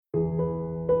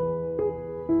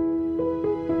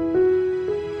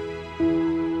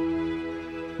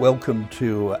Welcome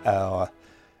to our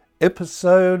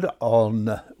episode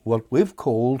on what we've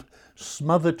called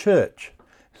Smother Church.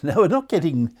 Now, we're not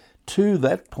getting to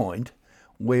that point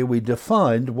where we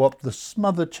defined what the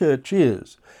Smother Church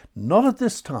is. Not at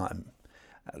this time.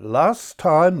 Last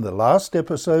time, the last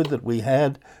episode that we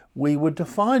had, we were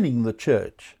defining the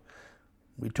church.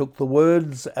 We took the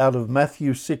words out of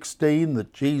Matthew 16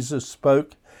 that Jesus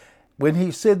spoke when he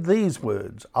said these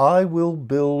words, "I will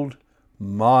build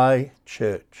my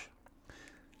church."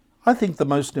 I think the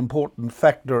most important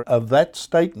factor of that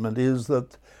statement is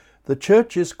that the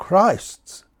church is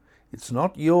Christ's. It's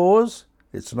not yours,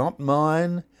 it's not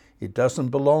mine, it doesn't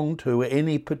belong to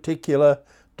any particular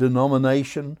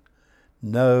denomination.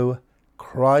 No,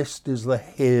 Christ is the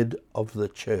head of the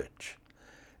church,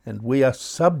 and we are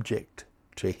subject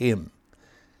to him.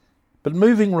 But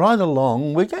moving right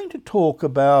along, we're going to talk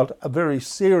about a very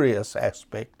serious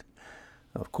aspect.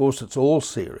 Of course, it's all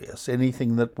serious.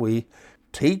 Anything that we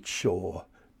teach or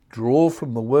draw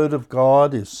from the Word of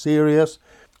God is serious.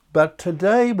 But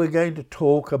today we're going to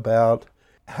talk about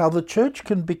how the church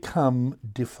can become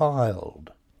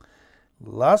defiled.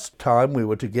 Last time we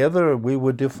were together, we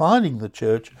were defining the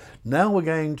church. Now we're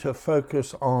going to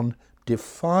focus on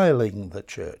defiling the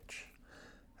church.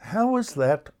 How is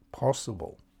that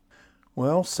possible?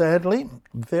 Well, sadly,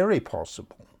 very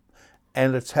possible.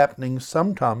 And it's happening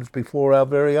sometimes before our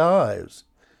very eyes.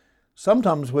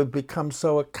 Sometimes we've become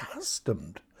so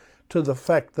accustomed to the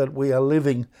fact that we are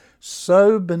living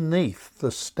so beneath the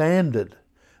standard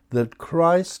that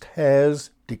Christ has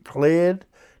declared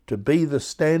to be the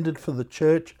standard for the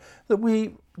church that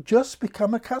we just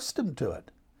become accustomed to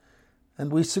it.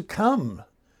 And we succumb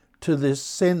to this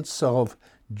sense of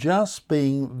just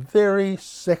being very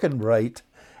second-rate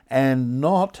and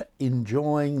not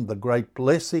enjoying the great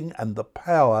blessing and the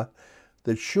power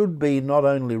that should be not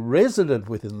only resident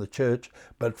within the church,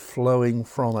 but flowing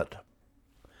from it.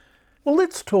 Well,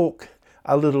 let's talk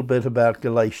a little bit about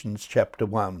Galatians chapter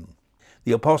 1.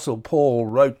 The Apostle Paul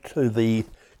wrote to the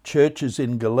churches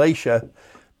in Galatia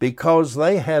because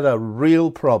they had a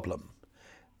real problem.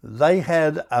 They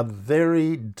had a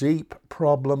very deep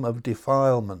problem of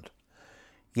defilement.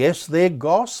 Yes, their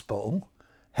gospel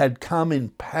had come in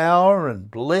power and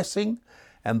blessing,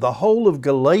 and the whole of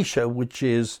Galatia, which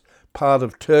is part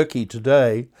of Turkey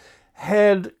today,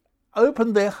 had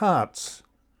opened their hearts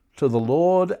to the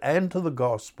Lord and to the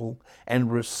gospel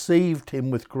and received him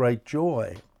with great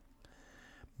joy.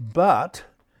 But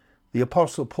the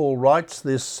Apostle Paul writes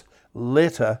this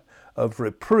letter of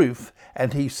reproof,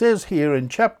 and he says here in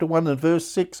chapter 1 and verse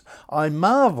 6, "I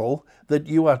marvel that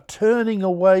you are turning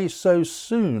away so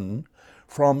soon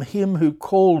from him who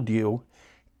called you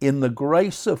in the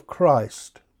grace of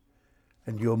Christ,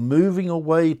 and you're moving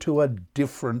away to a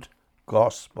different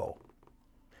gospel."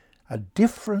 A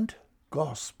different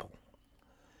gospel.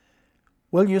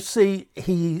 Well, you see,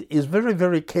 he is very,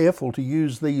 very careful to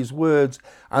use these words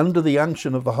under the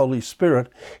unction of the Holy Spirit.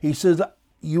 He says,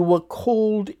 you were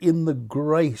called in the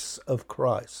grace of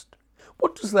Christ.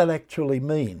 What does that actually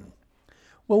mean?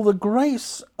 Well, the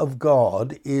grace of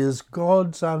God is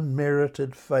God's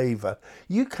unmerited favor.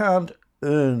 You can't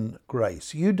earn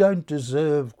grace. You don't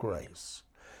deserve grace.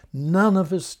 None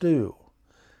of us do.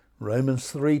 Romans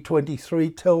 3:23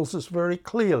 tells us very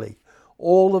clearly,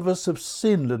 all of us have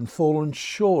sinned and fallen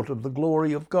short of the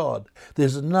glory of God.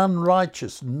 There's none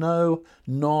righteous, no,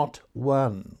 not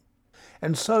one.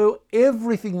 And so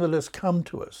everything that has come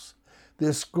to us,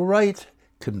 this great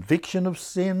conviction of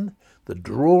sin, the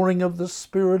drawing of the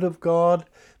Spirit of God,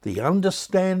 the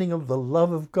understanding of the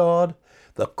love of God,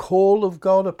 the call of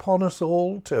God upon us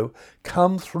all to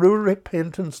come through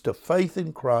repentance to faith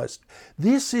in Christ.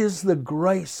 This is the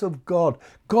grace of God.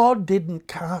 God didn't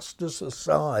cast us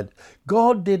aside.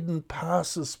 God didn't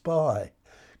pass us by.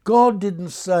 God didn't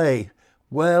say,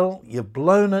 well, you've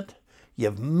blown it.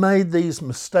 You've made these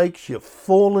mistakes. You've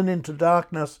fallen into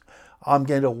darkness. I'm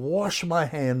going to wash my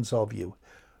hands of you.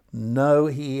 No,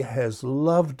 he has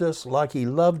loved us like he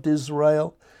loved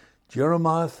Israel.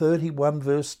 Jeremiah 31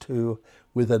 verse 2,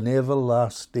 with an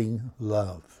everlasting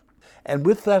love. And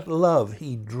with that love,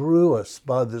 he drew us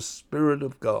by the Spirit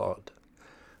of God.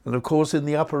 And of course, in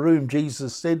the upper room,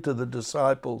 Jesus said to the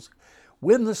disciples,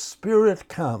 when the Spirit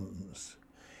comes,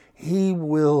 he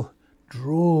will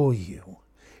draw you.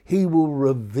 He will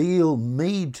reveal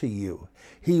me to you.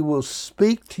 He will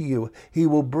speak to you. He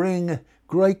will bring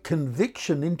great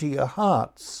conviction into your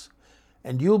hearts,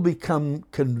 and you'll become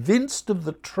convinced of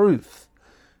the truth,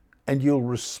 and you'll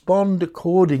respond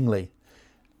accordingly,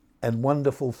 and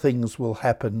wonderful things will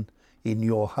happen in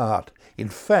your heart. In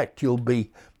fact, you'll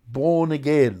be born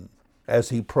again, as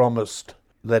he promised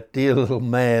that dear little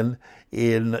man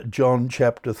in John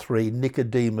chapter 3,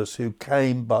 Nicodemus, who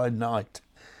came by night.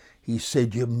 He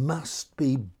said, you must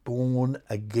be born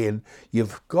again.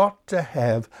 You've got to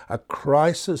have a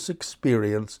crisis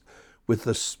experience with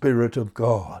the Spirit of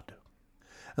God.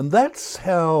 And that's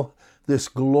how this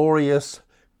glorious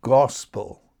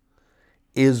gospel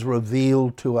is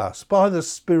revealed to us by the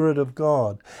Spirit of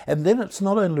God. And then it's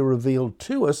not only revealed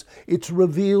to us, it's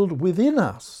revealed within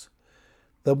us.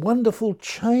 The wonderful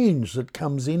change that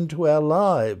comes into our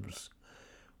lives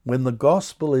when the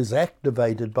gospel is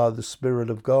activated by the Spirit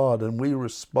of God and we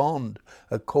respond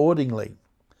accordingly.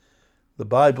 The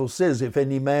Bible says, if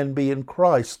any man be in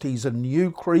Christ, he's a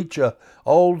new creature.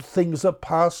 Old things are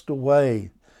passed away,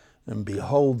 and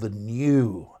behold, the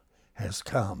new has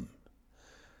come.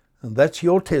 And that's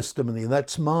your testimony,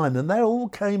 that's mine. And that all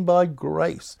came by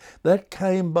grace. That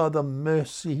came by the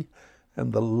mercy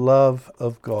and the love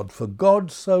of God. For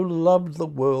God so loved the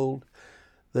world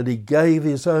that he gave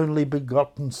his only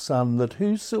begotten Son, that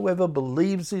whosoever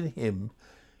believes in him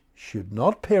should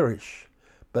not perish,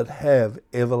 but have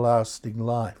everlasting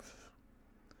life.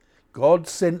 God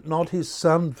sent not his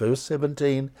Son, verse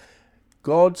 17,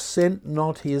 God sent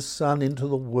not his Son into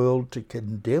the world to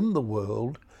condemn the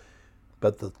world,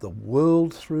 but that the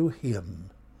world through him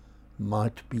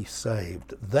might be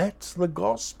saved. That's the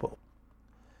gospel.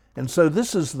 And so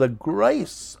this is the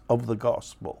grace of the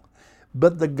gospel.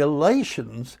 But the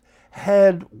Galatians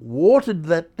had watered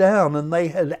that down and they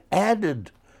had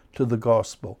added to the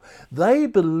gospel. They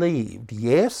believed,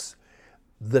 yes,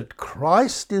 that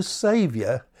Christ is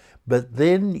Saviour, but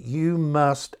then you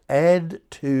must add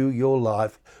to your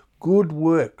life good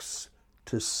works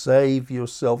to save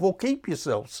yourself or keep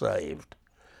yourself saved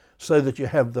so that you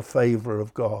have the favour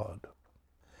of God.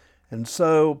 And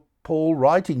so Paul,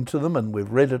 writing to them, and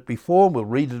we've read it before, we'll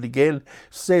read it again,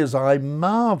 says, I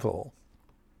marvel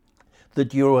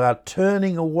that you are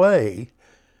turning away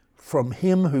from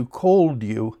him who called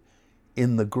you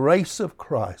in the grace of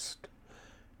Christ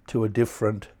to a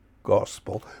different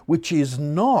gospel, which is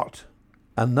not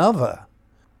another,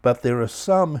 but there are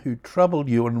some who trouble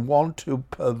you and want to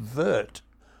pervert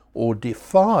or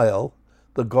defile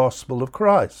the gospel of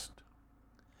Christ.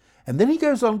 And then he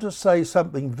goes on to say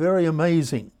something very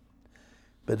amazing.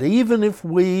 But even if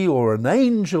we or an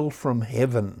angel from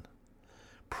heaven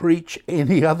preach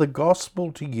any other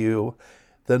gospel to you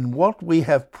than what we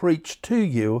have preached to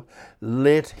you,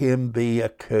 let him be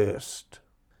accursed.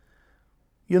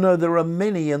 You know, there are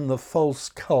many in the false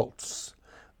cults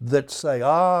that say,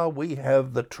 we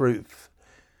have the truth.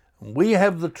 We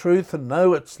have the truth and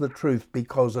know it's the truth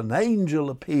because an angel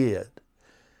appeared.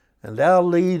 And our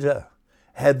leader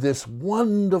had this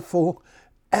wonderful,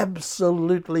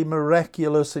 absolutely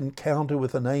miraculous encounter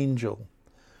with an angel.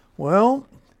 Well,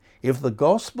 if the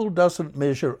gospel doesn't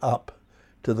measure up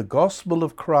to the gospel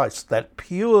of Christ, that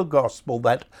pure gospel,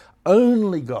 that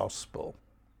only gospel,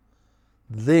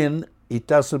 then it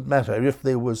doesn't matter if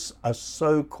there was a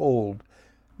so-called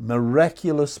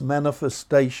miraculous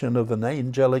manifestation of an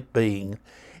angelic being.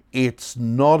 It's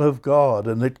not of God.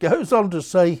 And it goes on to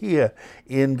say here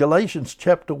in Galatians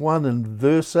chapter 1 and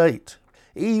verse 8,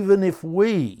 even if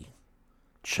we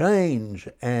change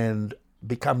and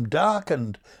become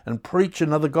darkened and preach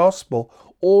another gospel,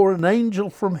 or an angel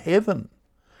from heaven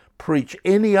preach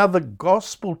any other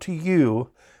gospel to you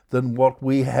than what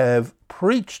we have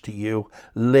preached to you,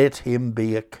 let him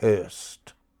be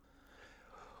accursed.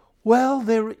 Well,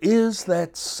 there is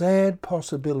that sad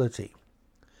possibility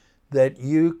that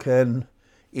you can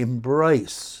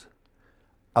embrace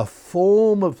a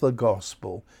form of the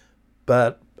gospel,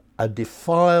 but a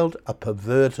defiled, a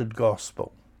perverted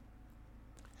gospel.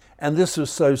 And this is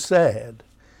so sad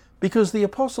because the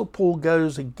Apostle Paul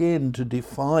goes again to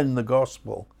define the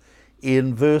gospel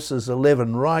in verses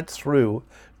 11 right through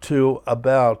to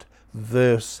about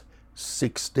verse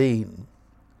 16.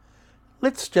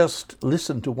 Let's just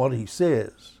listen to what he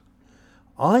says.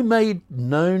 I made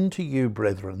known to you,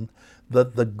 brethren,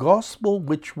 that the gospel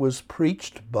which was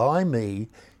preached by me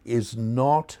is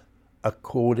not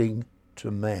according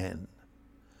to man.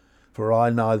 For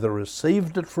I neither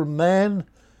received it from man,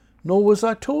 nor was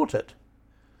I taught it,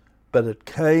 but it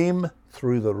came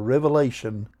through the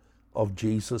revelation of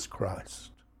Jesus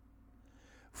Christ.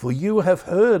 For you have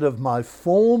heard of my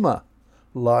former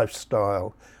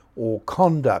lifestyle or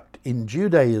conduct in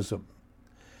Judaism,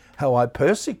 how I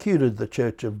persecuted the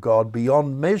church of God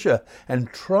beyond measure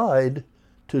and tried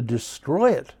to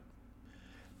destroy it.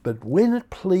 But when it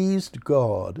pleased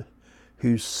God,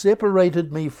 who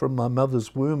separated me from my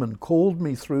mother's womb and called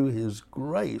me through his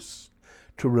grace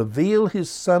to reveal his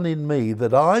Son in me,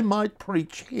 that I might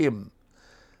preach him,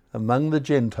 among the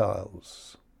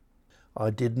Gentiles. I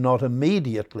did not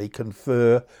immediately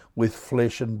confer with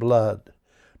flesh and blood,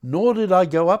 nor did I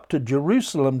go up to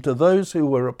Jerusalem to those who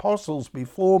were apostles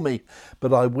before me,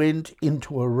 but I went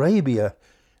into Arabia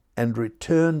and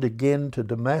returned again to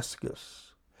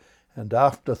Damascus. And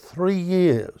after 3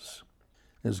 years,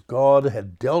 as God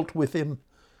had dealt with him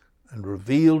and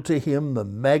revealed to him the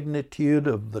magnitude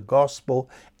of the gospel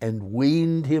and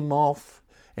weaned him off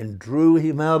and drew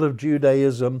him out of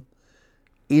Judaism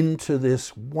into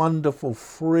this wonderful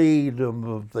freedom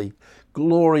of the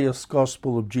glorious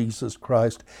gospel of Jesus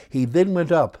Christ, he then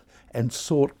went up and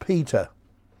sought Peter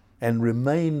and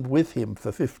remained with him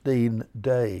for 15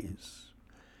 days.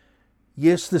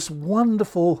 Yes, this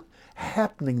wonderful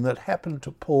happening that happened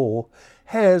to Paul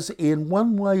has, in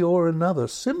one way or another,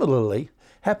 similarly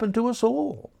happened to us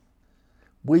all.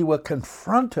 We were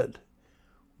confronted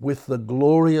with the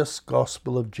glorious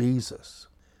gospel of Jesus,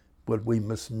 but we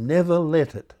must never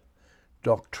let it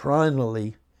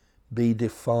doctrinally be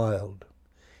defiled.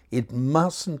 It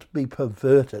mustn't be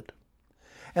perverted.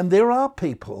 And there are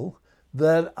people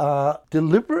that are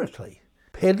deliberately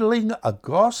peddling a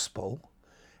gospel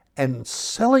and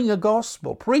selling a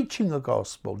gospel, preaching a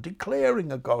gospel,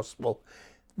 declaring a gospel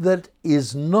that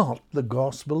is not the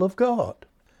gospel of God.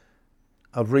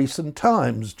 Of recent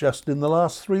times, just in the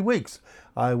last 3 weeks,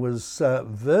 I was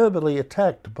verbally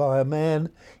attacked by a man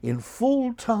in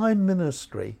full-time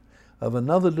ministry of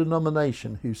another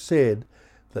denomination who said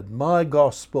that my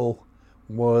gospel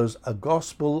was a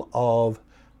gospel of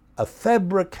a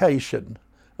fabrication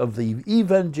of the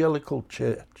evangelical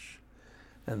church,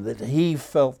 and that he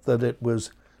felt that it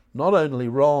was not only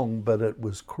wrong, but it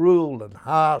was cruel and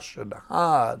harsh and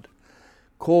hard,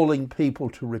 calling people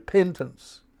to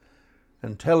repentance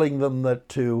and telling them that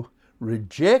to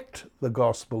reject the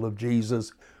gospel of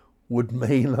Jesus would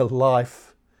mean a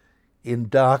life in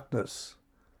darkness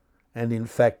and, in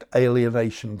fact,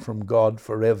 alienation from God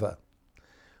forever.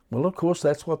 Well, of course,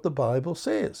 that's what the Bible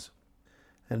says.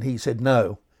 And he said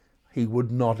no, he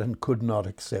would not and could not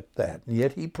accept that. And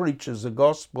yet he preaches a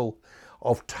gospel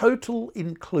of total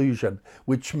inclusion,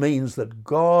 which means that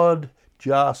God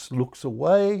just looks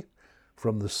away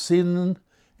from the sin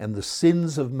and the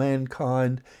sins of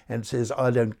mankind and says,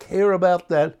 I don't care about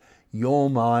that, you're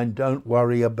mine, don't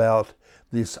worry about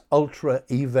this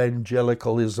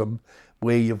ultra-evangelicalism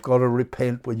where you've got to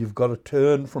repent, where you've got to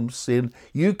turn from sin.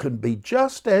 You can be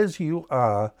just as you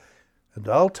are, and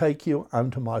I'll take you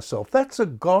unto myself. That's a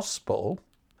gospel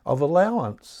of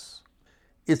allowance.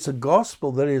 It's a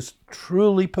gospel that is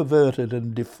truly perverted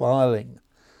and defiling,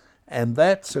 and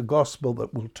that's a gospel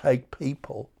that will take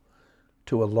people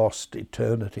to a lost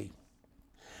eternity.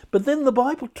 But then the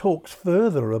Bible talks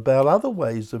further about other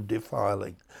ways of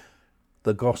defiling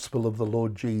the gospel of the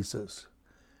Lord Jesus.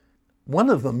 One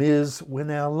of them is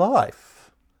when our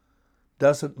life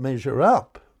doesn't measure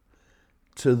up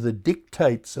to the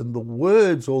dictates and the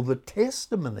words or the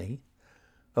testimony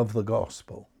of the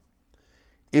gospel.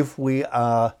 If we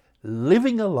are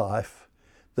living a life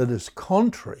that is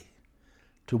contrary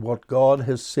to what God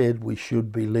has said we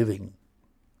should be living.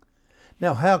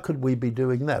 Now, how could we be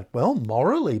doing that? Well,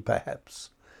 morally,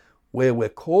 perhaps, where we're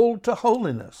called to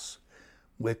holiness.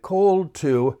 We're called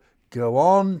to go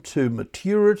on to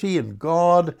maturity in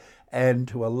God and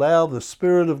to allow the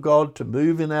Spirit of God to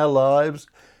move in our lives.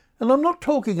 And I'm not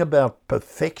talking about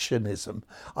perfectionism.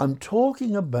 I'm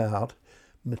talking about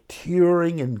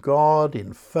maturing in God,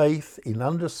 in faith, in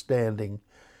understanding,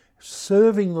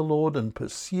 serving the Lord and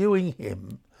pursuing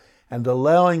Him, and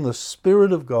allowing the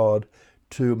Spirit of God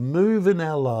to move in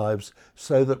our lives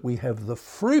so that we have the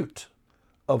fruit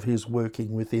of His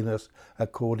working within us,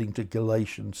 according to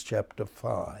Galatians chapter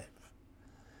 5.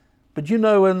 But you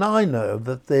know, and I know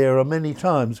that there are many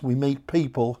times we meet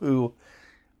people who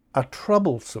are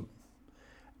troublesome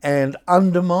and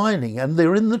undermining, and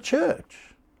they're in the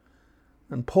church.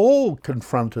 And Paul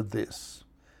confronted this.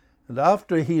 And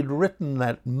after he had written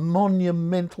that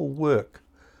monumental work,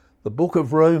 the book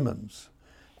of Romans,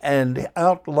 and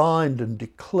outlined and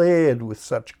declared with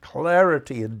such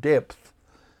clarity and depth,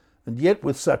 and yet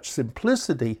with such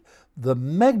simplicity, the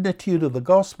magnitude of the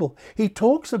gospel, he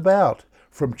talks about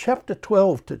from chapter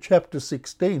 12 to chapter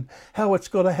 16, how it's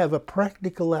got to have a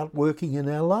practical outworking in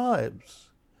our lives.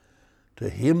 To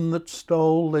him that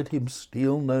stole, let him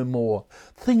steal no more.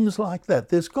 Things like that.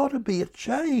 There's got to be a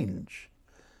change.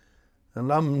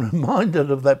 And I'm reminded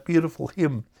of that beautiful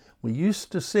hymn we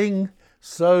used to sing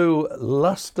so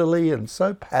lustily and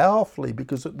so powerfully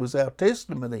because it was our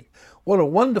testimony. What a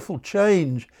wonderful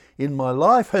change in my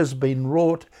life has been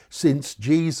wrought since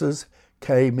Jesus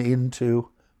came into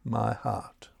my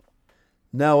heart.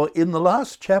 Now, in the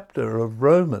last chapter of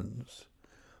Romans,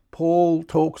 Paul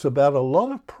talks about a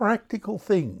lot of practical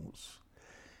things.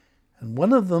 And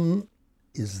one of them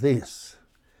is this: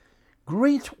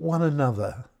 greet one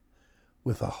another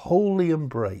with a holy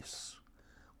embrace.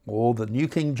 Or the New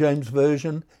King James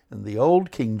Version and the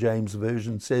Old King James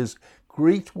Version says,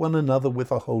 greet one another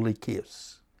with a holy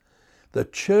kiss. The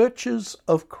churches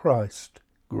of Christ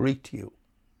greet you.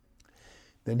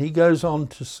 Then he goes on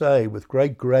to say with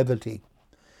great gravity,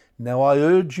 now I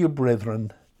urge you,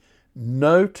 brethren,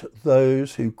 note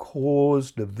those who cause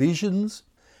divisions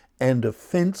and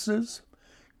offences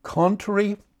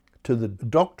contrary to the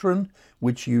doctrine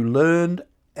which you learned,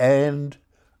 and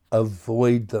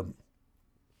avoid them.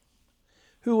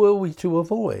 Who are we to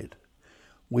avoid?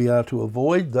 We are to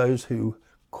avoid those who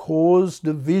cause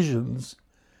divisions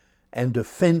and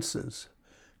offences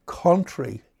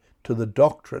contrary to the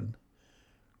doctrine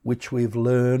which we've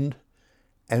learned,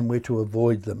 and we're to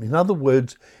avoid them. In other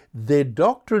words, their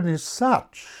doctrine is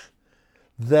such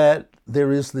that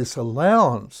there is this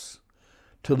allowance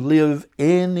to live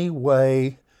any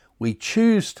way we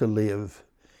choose to live,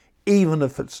 even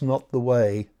if it's not the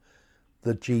way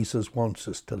that Jesus wants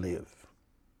us to live.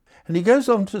 And he goes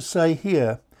on to say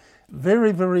here,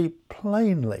 very, very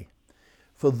plainly,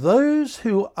 for those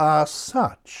who are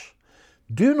such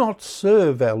do not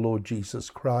serve our Lord Jesus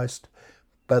Christ,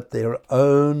 but their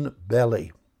own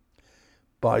belly.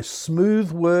 By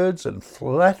smooth words and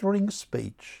flattering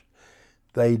speech,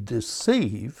 they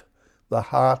deceive the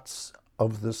hearts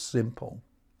of the simple.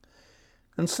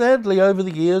 And sadly, over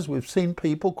the years, we've seen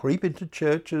people creep into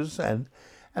churches and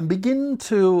begin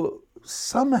to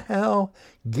somehow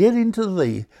get into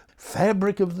the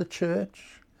fabric of the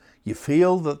church. You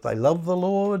feel that they love the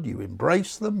Lord, you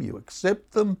embrace them, you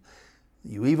accept them,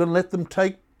 you even let them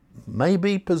take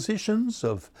maybe positions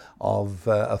of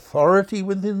authority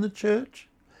within the church.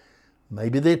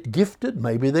 Maybe they're gifted,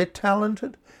 maybe they're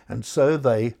talented, and so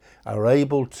they are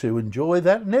able to enjoy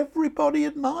that, and everybody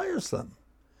admires them.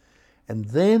 And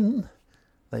then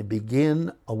they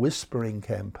begin a whispering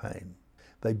campaign.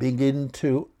 They begin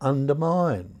to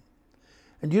undermine.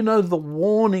 And you know, the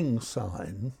warning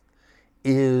sign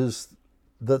is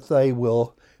that they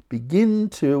will begin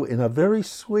to, in a very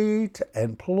sweet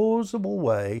and plausible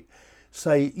way,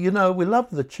 say, you know, we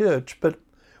love the church, but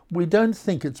we don't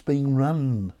think it's being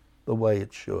run the way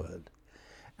it should.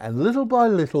 And little by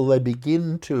little they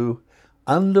begin to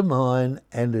undermine,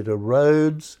 and it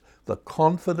erodes the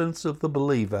confidence of the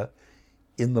believer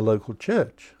in the local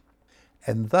church.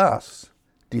 And thus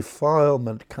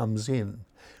defilement comes in,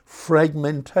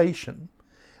 fragmentation.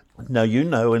 Now, you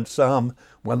know, in Psalm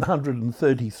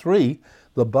 133,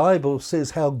 the Bible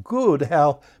says how good,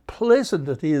 how pleasant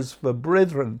it is for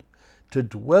brethren to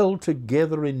dwell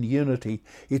together in unity.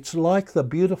 It's like the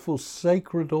beautiful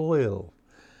sacred oil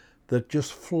that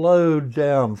just flowed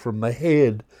down from the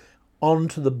head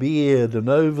onto the beard and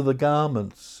over the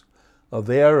garments of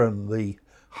Aaron, the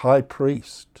high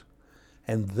priest.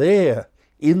 And there,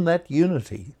 in that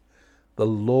unity, the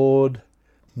Lord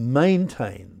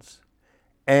maintains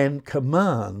and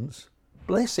commands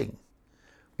blessing.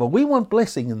 Well, we want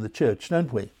blessing in the church,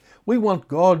 don't we? We want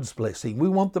God's blessing. We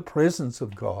want the presence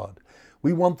of God.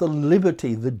 We want the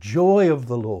liberty, the joy of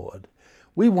the Lord.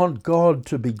 We want God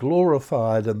to be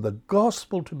glorified and the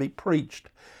gospel to be preached.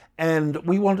 And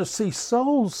we want to see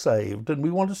souls saved, and we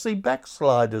want to see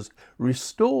backsliders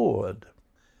restored.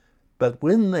 But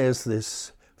when there's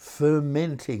this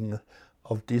fermenting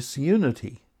of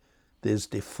disunity, there's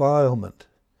defilement,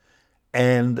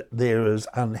 and there is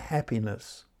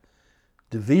unhappiness.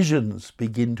 Divisions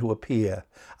begin to appear,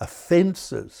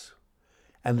 offences,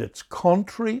 and it's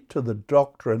contrary to the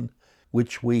doctrine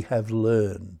which we have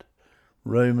learned.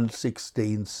 Romans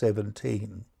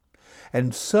 16:17.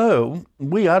 And so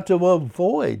we are to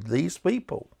avoid these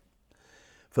people.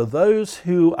 For those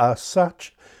who are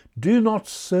such do not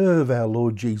serve our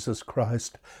Lord Jesus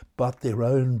Christ, but their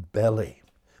own belly,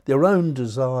 their own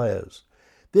desires.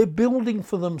 They're building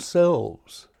for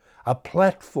themselves a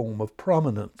platform of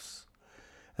prominence,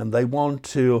 and they want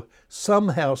to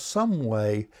somehow, some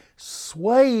way,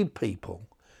 sway people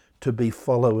to be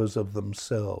followers of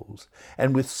themselves.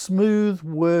 And with smooth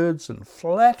words and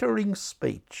flattering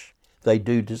speech, they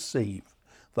do deceive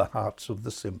the hearts of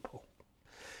the simple.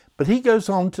 But he goes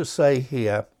on to say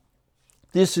here,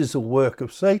 this is a work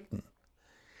of Satan.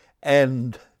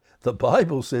 And the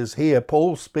Bible says here,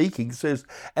 Paul speaking says,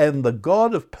 and the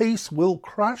God of peace will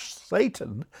crush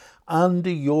Satan under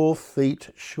your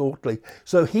feet shortly.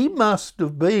 So he must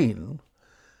have been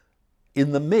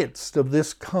in the midst of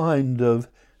this kind of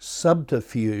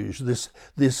subterfuge,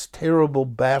 this terrible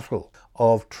battle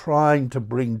of trying to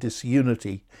bring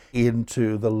disunity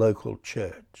into the local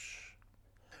church.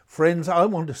 Friends, I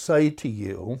want to say to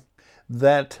you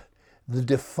that the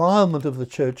defilement of the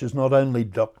church is not only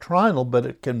doctrinal, but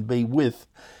it can be with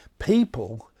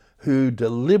people who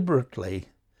deliberately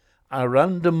are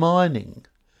undermining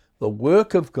the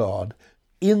work of God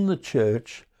in the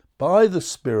church, by the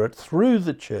Spirit, through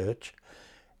the church,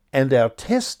 and our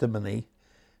testimony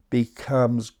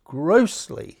becomes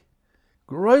grossly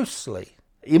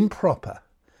improper.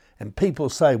 And people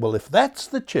say, well, if that's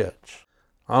the church,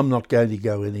 I'm not going to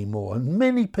go anymore. And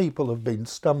many people have been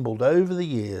stumbled over the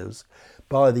years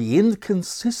by the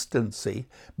inconsistency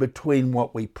between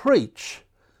what we preach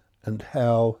and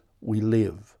how we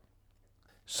live.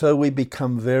 So we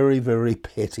become very, very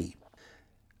petty.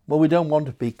 Well, we don't want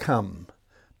to become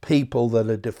people that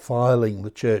are defiling the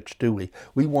church, do we?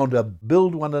 We want to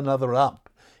build one another up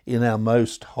in our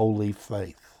most holy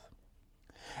faith.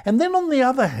 And then on the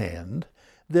other hand,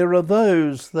 there are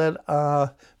those that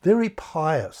are very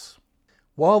pious.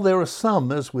 While there are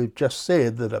some, as we've just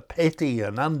said, that are petty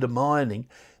and undermining,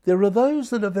 there are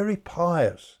those that are very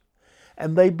pious.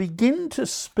 And they begin to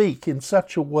speak in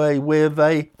such a way where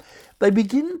they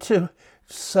begin to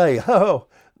say, oh,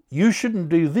 you shouldn't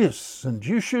do this, and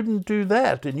you shouldn't do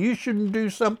that, and you shouldn't do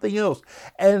something else.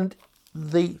 And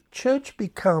the church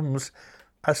becomes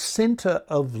a centre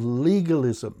of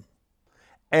legalism.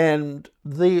 And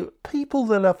the people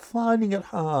that are finding it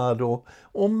hard, or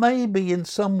maybe in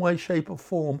some way, shape or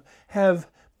form, have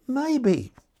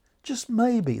maybe, just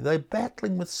maybe, they're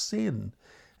battling with sin,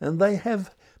 and they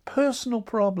have personal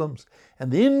problems.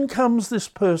 And in comes this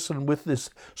person with this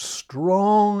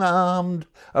strong-armed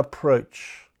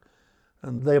approach.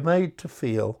 And they're made to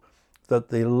feel that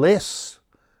they're less,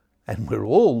 and we're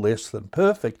all less than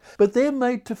perfect, but they're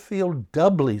made to feel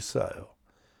doubly so.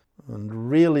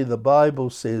 And really the Bible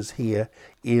says here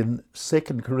in 2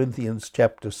 Corinthians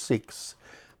chapter 6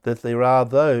 that there are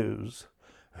those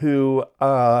who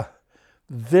are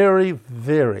very,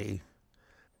 very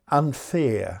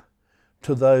unfair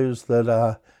to those that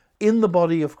are in the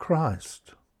body of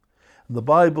Christ. The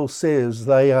Bible says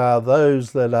they are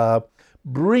those that are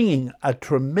bringing a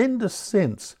tremendous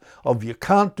sense of you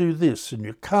can't do this and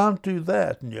you can't do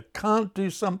that and you can't do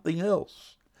something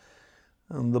else.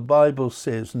 And the Bible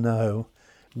says, no,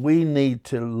 we need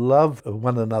to love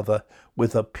one another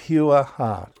with a pure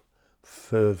heart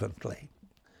fervently.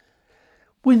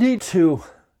 We need to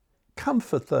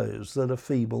comfort those that are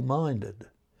feeble-minded.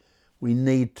 We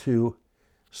need to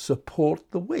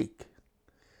support the weak.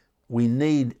 We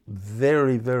need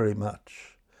very, very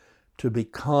much to be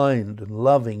kind and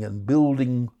loving and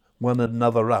building one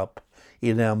another up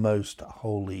in our most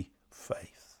holy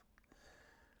faith.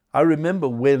 I remember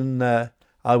when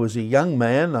I was a young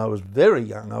man, I was very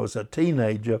young, I was a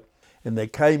teenager, and they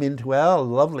came into our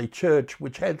lovely church,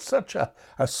 which had such a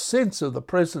sense of the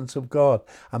presence of God,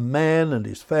 a man and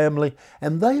his family,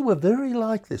 and they were very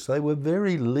like this. They were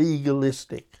very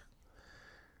legalistic,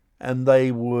 and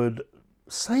they would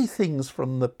say things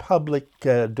from the public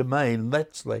domain.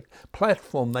 That's the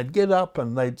platform. They'd get up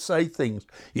and they'd say things.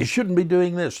 You shouldn't be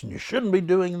doing this, and you shouldn't be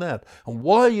doing that, and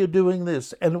why are you doing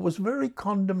this? And it was very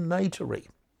condemnatory.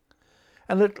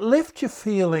 And it left you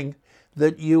feeling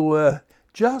that you were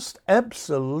just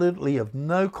absolutely of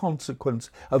no consequence,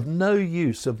 of no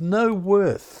use, of no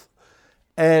worth.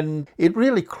 And it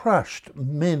really crushed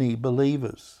many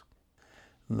believers.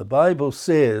 And the Bible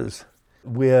says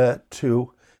we're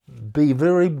to be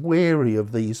very wary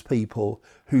of these people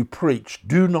who preach,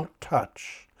 do not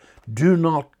touch, do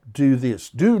not do this,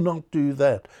 do not do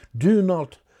that, do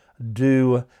not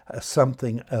do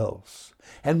something else.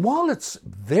 And while it's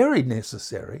very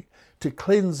necessary to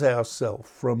cleanse ourselves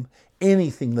from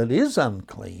anything that is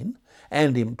unclean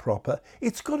and improper,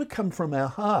 it's got to come from our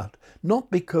heart,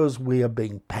 not because we are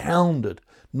being pounded,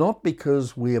 not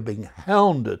because we are being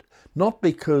hounded, not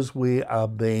because we are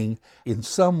being in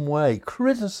some way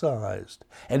criticized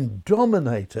and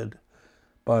dominated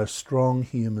by a strong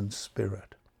human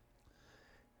spirit.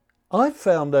 I've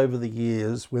found over the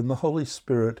years when the Holy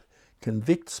Spirit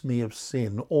convicts me of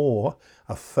sin or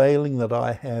a failing that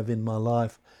I have in my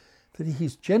life, that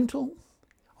he's gentle.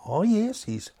 Oh yes,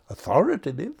 he's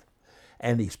authoritative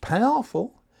and he's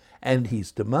powerful and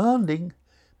he's demanding,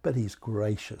 but he's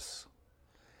gracious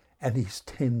and he's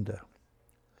tender.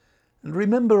 And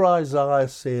remember Isaiah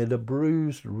said, a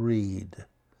bruised reed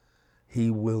he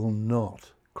will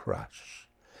not crush,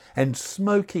 and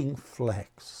smoking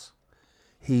flax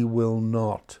he will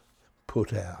not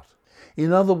put out.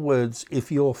 In other words,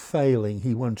 if you're failing,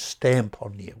 he won't stamp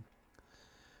on you,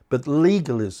 But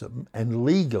legalism and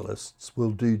legalists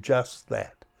will do just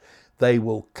that. They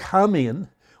will come in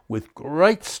with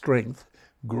great strength,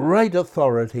 great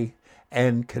authority,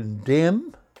 and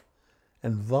condemn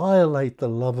and violate the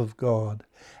love of God.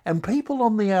 And people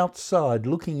on the outside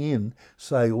looking in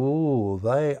say, oh,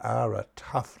 they are a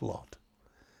tough lot.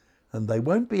 And they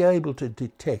won't be able to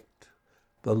detect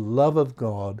the love of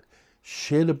God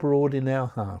shed abroad in our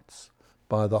hearts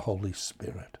by the Holy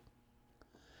Spirit.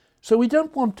 So we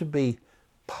don't want to be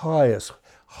pious.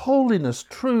 Holiness,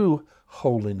 true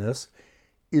holiness,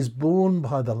 is born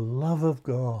by the love of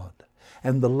God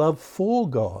and the love for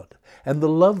God and the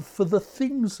love for the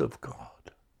things of God.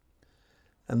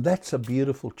 And that's a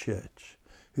beautiful church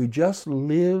who just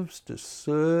lives to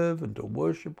serve and to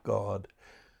worship God.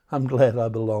 I'm glad I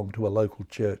belong to a local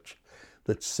church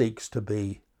that seeks to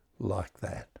be like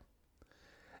that.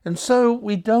 And so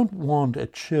we don't want a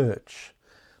church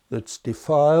that's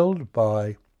defiled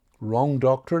by wrong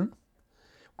doctrine.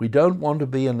 We don't want to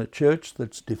be in a church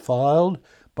that's defiled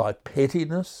by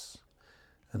pettiness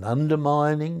and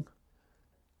undermining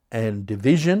and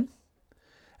division.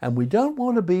 And we don't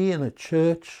want to be in a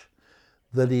church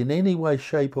that in any way,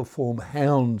 shape or form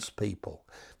hounds people,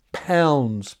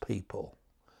 pounds people,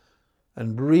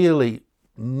 and really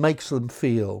makes them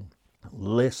feel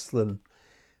less than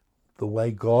the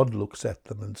way God looks at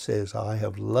them and says, I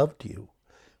have loved you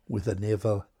with an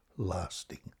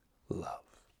everlasting love.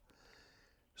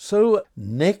 So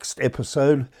next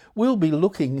episode, we'll be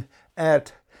looking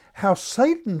at how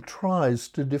Satan tries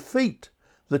to defeat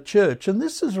the church. And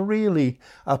this is really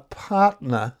a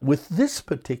partner with this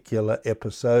particular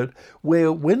episode,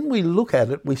 where when we look at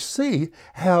it, we see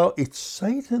how it's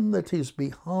Satan that is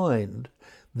behind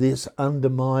this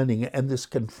undermining and this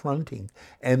confronting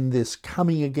and this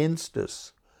coming against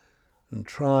us and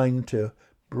trying to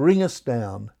bring us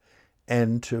down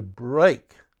and to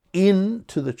break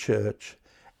into the church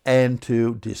and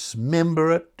to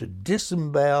dismember it, to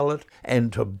disembowel it,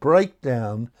 and to break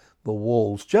down the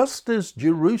walls, just as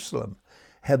Jerusalem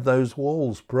had those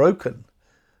walls broken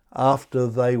after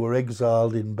they were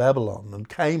exiled in Babylon and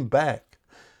came back,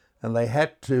 and they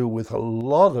had to, with a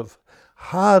lot of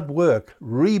hard work,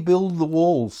 rebuild the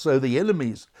walls so the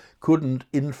enemies couldn't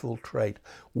infiltrate.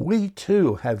 We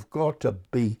too have got to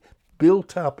be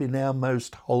built up in our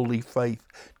most holy faith,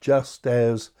 just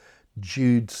as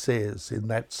Jude says in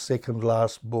that second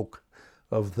last book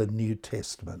of the New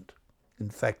Testament. In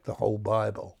fact, the whole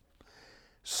Bible.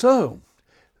 So,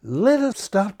 let us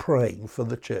start praying for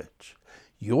the church.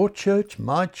 Your church,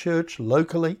 my church,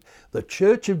 locally, the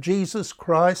Church of Jesus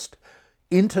Christ,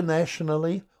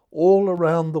 internationally, all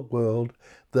around the world,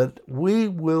 that we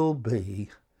will be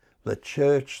the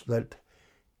church that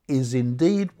is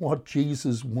indeed what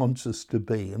Jesus wants us to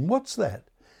be. And what's that?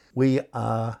 We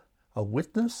are a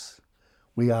witness,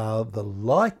 we are the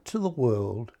light to the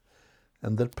world,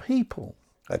 and that people,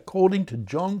 according to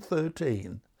John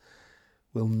 13,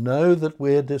 will know that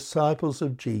we're disciples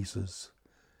of Jesus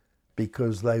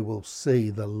because they will see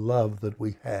the love that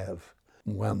we have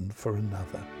one for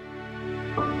another.